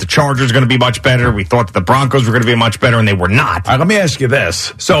thought that the Chargers were going to be much better. We thought that the Broncos were going to be much better, and they were not. All right, let me ask you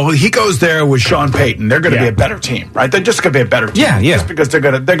this. So he goes there with Sean Payton. They're going to be a better team, right? They're just going to be a better team. Yeah. Just because they're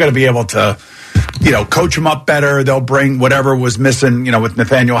going to be able to, coach them up better. They'll bring whatever was missing, with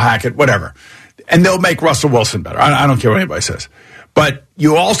Nathaniel Hackett, whatever. And they'll make Russell Wilson better. I don't care what anybody says. But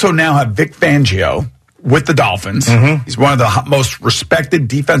you also now have Vic Fangio with the Dolphins. Mm-hmm. He's one of the most respected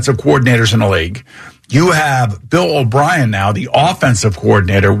defensive coordinators in the league. You have Bill O'Brien now, the offensive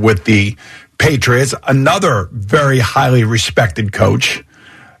coordinator with the Patriots, another very highly respected coach.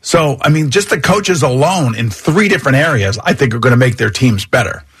 So, just the coaches alone in 3 different areas, I think, are going to make their teams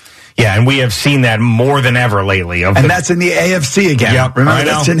better. Yeah, and we have seen that more than ever lately. And that's in the AFC again. Yep, remember,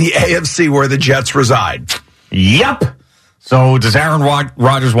 that's in the AFC where the Jets reside. Yep. So does Aaron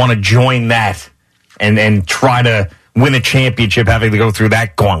Rodgers want to join that and try to win a championship having to go through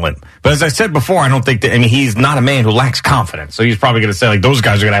that gauntlet? But as I said before, I don't think that, he's not a man who lacks confidence. So he's probably going to say, those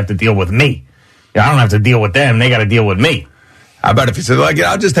guys are going to have to deal with me. I don't have to deal with them. They got to deal with me. How about if he said,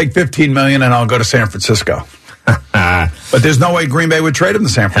 I'll just take $15 million and I'll go to San Francisco. But there's no way Green Bay would trade him to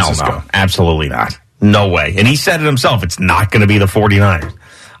San Francisco. Hell no. Absolutely not. No way. And he said it himself. It's not going to be the 49ers.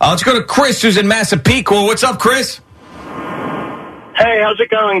 Let's go to Chris, who's in Massapequa. What's up, Chris? Hey, how's it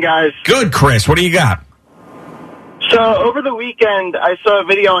going, guys? Good, Chris. What do you got? So, over the weekend, I saw a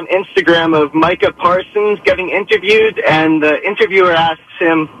video on Instagram of Micah Parsons getting interviewed, and the interviewer asks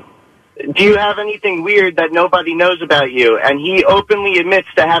him, do you have anything weird that nobody knows about you? And he openly admits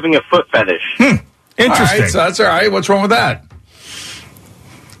to having a foot fetish. Interesting. All right, so that's all right. What's wrong with that?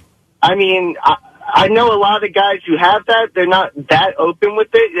 I know a lot of guys who have that. They're not that open with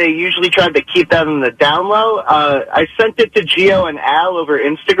it. They usually try to keep that on the down low. I sent it to Gio and Al over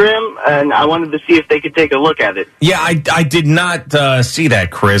Instagram, and I wanted to see if they could take a look at it. Yeah, I did not see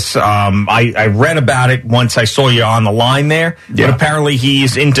that, Chris. I read about it once I saw you on the line there, but apparently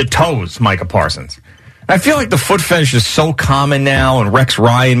he's into toes, Micah Parsons. I feel like the foot fetish is so common now, and Rex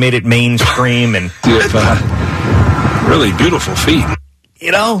Ryan made it mainstream. And really beautiful feet.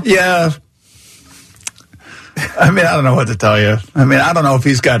 Yeah. I don't know what to tell you. I don't know if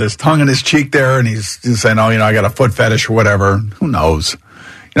he's got his tongue in his cheek there and he's saying, I got a foot fetish or whatever. Who knows?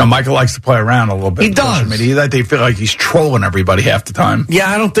 Michael likes to play around a little bit. He does. They feel like he's trolling everybody half the time. Yeah,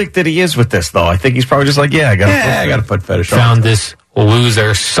 I don't think that he is with this, though. I think he's probably just like, I got a foot fetish. Found this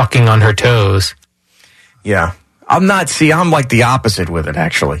loser sucking on her toes. Yeah. I'm like the opposite with it,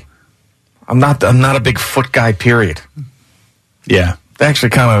 actually. I'm not a big foot guy, period. Yeah. They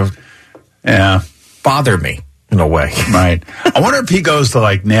actually kind of bother me in a way. Right. I wonder if he goes to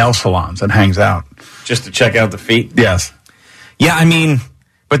like nail salons and hangs out. Just to check out the feet? Yes. Yeah,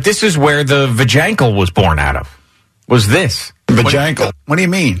 but this is where the vajankle was born out of. Was this. Vajankle? What do you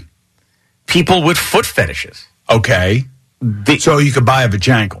mean? People with foot fetishes. Okay. So you could buy a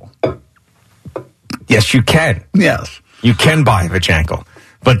vajankle? Yes, you can. Yes. You can buy a vajankle.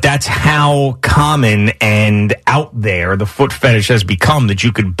 But that's how common and out there the foot fetish has become, that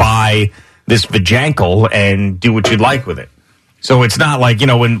you could buy this vajankle and do what you'd like with it. So it's not like,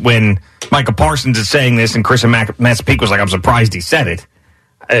 when Micah Parsons is saying this and Chris Massapeake was like, I'm surprised he said it.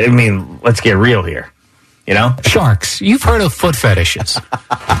 Let's get real here. Sharks, you've heard of foot fetishes.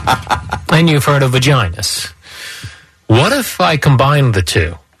 And you've heard of vaginas. What if I combine the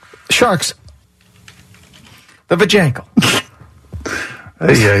two? Sharks. The vajankle.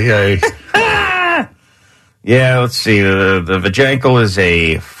 Yeah, let's see. The vajankle is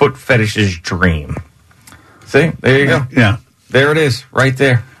a foot fetish's dream. See? There you go. Yeah. There it is, right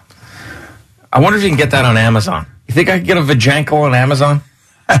there. I wonder if you can get that on Amazon. You think I could get a vajankle on Amazon?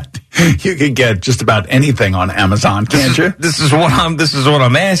 You could get just about anything on Amazon, can't you? This is what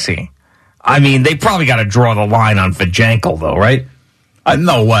I'm asking. They probably got to draw the line on vajankle, though, right?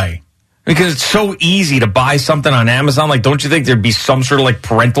 No way. Because it's so easy to buy something on Amazon. Like, don't you think there'd be some sort of like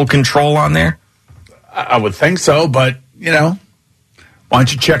parental control on there? I would think so, but why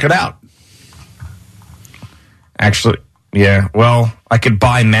don't you check it out? Actually, yeah. Well, I could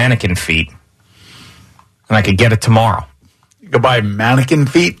buy mannequin feet, and I could get it tomorrow. You could buy mannequin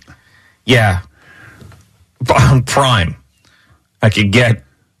feet? Yeah. On Prime. I could get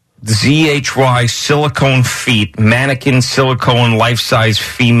ZHY silicone feet, mannequin silicone life-size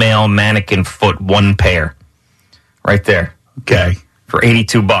female mannequin foot, 1 pair. Right there. Okay. For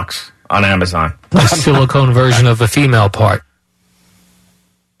 $82 on Amazon. A silicone version of a female part.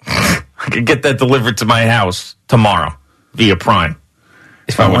 I could get that delivered to my house tomorrow via Prime.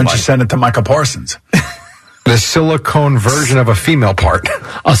 Why don't you send it to Micah Parsons? The silicone version of a female part.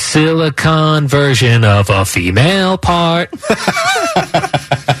 A silicone version of a female part.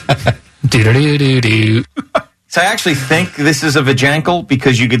 Do-do-do-do-do. So I actually think this is a vajankle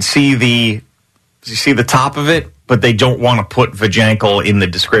because you could see the top of it, but they don't want to put vajankle in the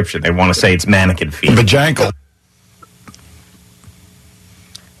description. They want to say it's mannequin feet. Vajankle.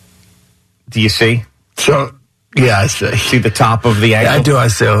 Do you see? So, yeah, I see. See the top of the ankle? Yeah, I do. I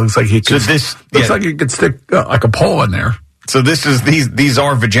see. It looks like he could. Looks like you could stick like a pole in there. So these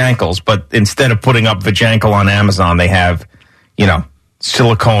are vajankles, but instead of putting up vajankle on Amazon, they have,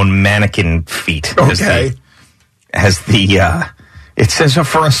 silicone mannequin feet. Okay. It says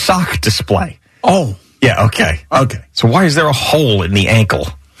for a sock display. Oh. Yeah, okay. Okay. So why is there a hole in the ankle?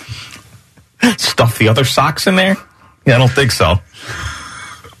 Stuff the other socks in there? Yeah, I don't think so.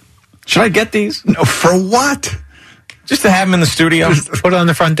 Should I get these? No, for what? Just to have them in the studio? Just put it on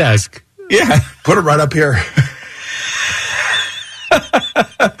the front desk. Yeah. Put it right up here.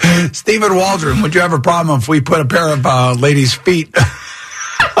 Stephen Waldron, would you have a problem if we put a pair of ladies' feet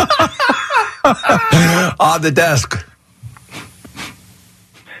on the desk?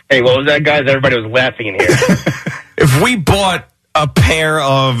 Hey, what was that, guys? Everybody was laughing in here. If we bought a pair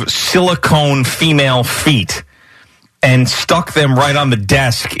of silicone female feet and stuck them right on the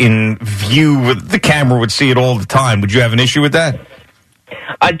desk in view, the camera would see it all the time, would you have an issue with that?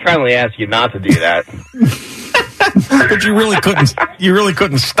 I'd kindly ask you not to do that. But you really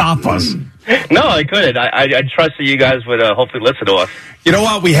couldn't stop us. No, I couldn't. I trust that you guys would hopefully listen to us. You know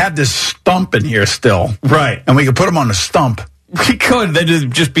what? We have this stump in here still. Right. And we could put them on the stump. We could.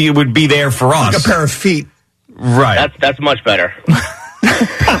 It would be there for us. Like a pair of feet. Right. That's much better.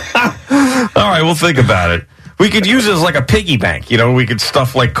 All right, we'll think about it. We could use it as like a piggy bank. We could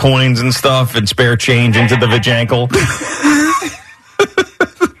stuff like coins and stuff and spare change into the vajankle.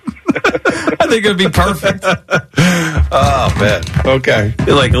 I think it would be perfect. Oh, man. Okay.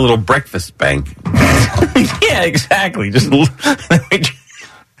 Be like a little breakfast bank. Yeah, exactly.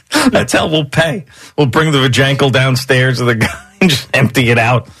 That's how we'll pay. We'll bring the vajankle downstairs to the guy and just empty it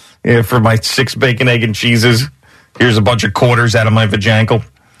out. Yeah, for my 6 bacon, egg, and cheeses. Here's a bunch of quarters out of my vajankle.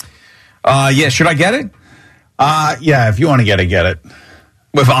 Yeah, should I get it? Yeah, if you want to get it.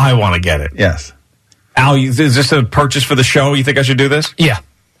 If I want to get it. Yes. Al, is this a purchase for the show? You think I should do this? Yeah.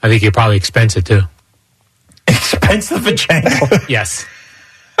 I think you probably expense it, too. Expense the vajankle? Yes.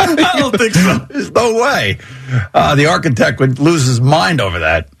 I don't think so. There's no way. The architect would lose his mind over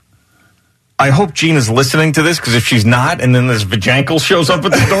that. I hope Gina's listening to this, because if she's not, and then this Vajankle shows up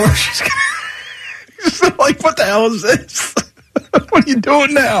at the door, she's like, what the hell is this? What are you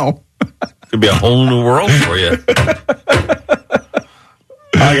doing now? Could be a whole new world for you.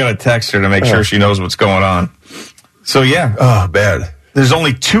 I got to text her to make sure she knows what's going on. So, yeah. Oh, bad. There's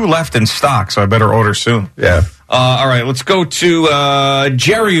only 2 left in stock, so I better order soon. Yeah. All right, let's go to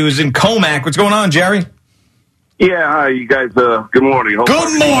Jerry, who's in Comac. What's going on, Jerry? Yeah, hi, you guys. Good morning.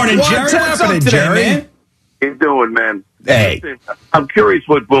 Good morning, Jerry. What's happening, today, Jerry? Man? How you doing, man? Hey. Listen, I'm curious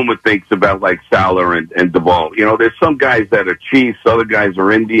what Boomer thinks about, like, Salah and Duvall. You know, there's some guys that are Chiefs, other guys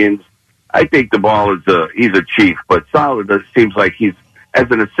are Indians. I think Duvall is he's a Chief, but Salah seems like he's, as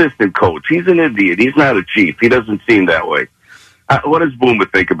an assistant coach, he's an Indian. He's not a Chief. He doesn't seem that way. What does Boomer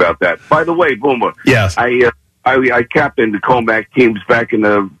think about that? By the way, Boomer. Yes. I captained the Comac teams back in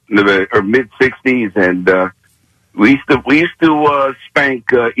the mid '60s, and we used to spank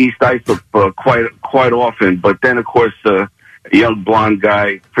East Islip quite often. But then, of course, a young blonde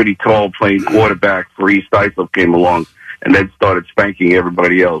guy, pretty tall, playing quarterback for East Islip came along, and then started spanking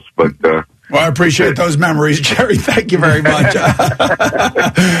everybody else. But well, I appreciate those memories, Jerry. Thank you very much.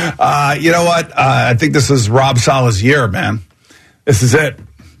 You know what? I think this is Rob Salah's year, man. This is it.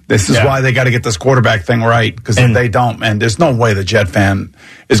 This is why they got to get this quarterback thing right, because if they don't, man, there's no way the Jet fan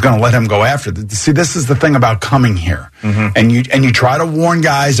is going to let him go after it. See, this is the thing about coming here, and you try to warn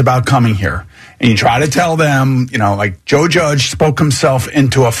guys about coming here, and you try to tell them, you know, like Joe Judge spoke himself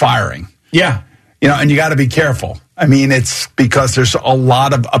into a firing. Yeah. You know, and you got to be careful. I mean, it's because there's a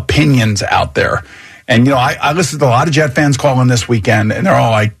lot of opinions out there. And, you know, I listened to a lot of Jet fans calling this weekend, and they're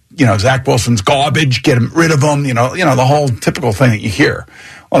all like, you know, Zach Wilson's garbage, get rid of him, you know, the whole typical thing that you hear.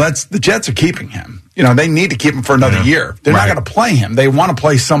 Well, that's the Jets are keeping him. You know, they need to keep him for another year. They're not going to play him. They want to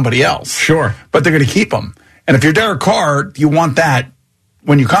play somebody else. Sure. But they're going to keep him. And if you're Derek Carr, do you want that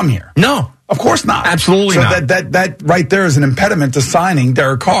when you come here? No. Of course not. Absolutely not. So that right there is an impediment to signing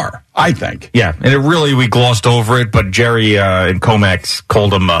Derek Carr, I think. Yeah, and we glossed over it, but Jerry in Comax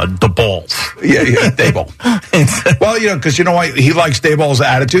called him the balls. Yeah, Dayball. Well, you know, because you know why he likes Dayball's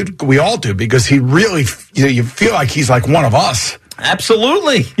attitude? We all do, because he really, you feel like he's like one of us.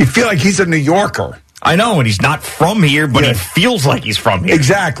 Absolutely. You feel like he's a New Yorker. I know, and he's not from here, but he feels like he's from here.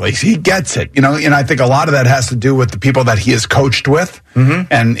 Exactly. He gets it. You know, and I think a lot of that has to do with the people that he has coached with.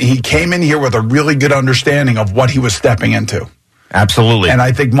 And he came in here with a really good understanding of what he was stepping into. Absolutely. And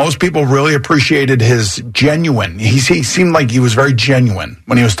I think most people really appreciated his genuine. He seemed like he was very genuine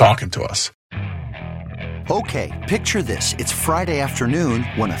when he was talking to us. Okay, picture this. It's Friday afternoon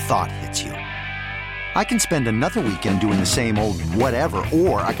when a thought hits you. I can spend another weekend doing the same old whatever,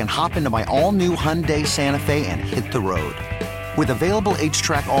 or I can hop into my all-new Hyundai Santa Fe and hit the road. With available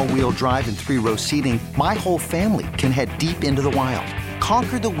H-Track all-wheel drive and 3-row seating, my whole family can head deep into the wild.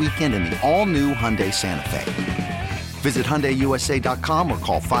 Conquer the weekend in the all-new Hyundai Santa Fe. Visit HyundaiUSA.com or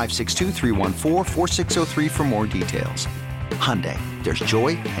call 562-314-4603 for more details. Hyundai, there's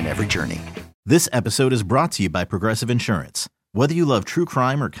joy in every journey. This episode is brought to you by Progressive Insurance. Whether you love true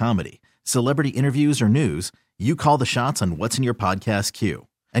crime or comedy, celebrity interviews or news, you call the shots on what's in your podcast queue.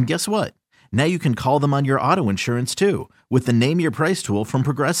 And guess what? Now you can call them on your auto insurance too, with the Name Your Price tool from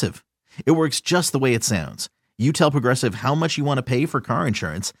Progressive. It works just the way it sounds. You tell Progressive how much you want to pay for car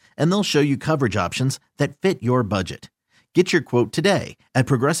insurance, and they'll show you coverage options that fit your budget. Get your quote today at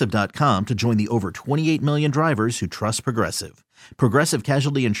Progressive.com to join the over 28 million drivers who trust Progressive. Progressive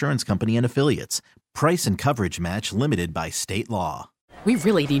Casualty Insurance Company and Affiliates. Price and coverage match limited by state law. We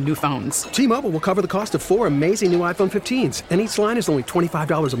really need new phones. T-Mobile will cover the cost of 4 amazing new iPhone 15s, and each line is only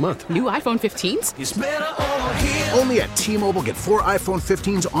 $25 a month. New iPhone 15s? It's better over here. Only at T-Mobile, get 4 iPhone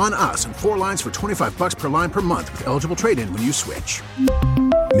 15s on us and 4 lines for $25 per line per month with eligible trade-in when you switch.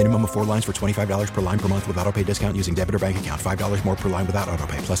 Minimum of 4 lines for $25 per line per month with autopay discount using debit or bank account. $5 more per line without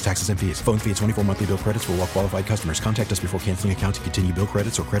autopay, plus taxes and fees. Phone fee at 24 monthly bill credits for well-qualified customers. Contact us before canceling account to continue bill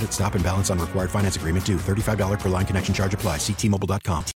credits or credit stop and balance on required finance agreement due. $35 per line connection charge applies. See T-Mobile.com.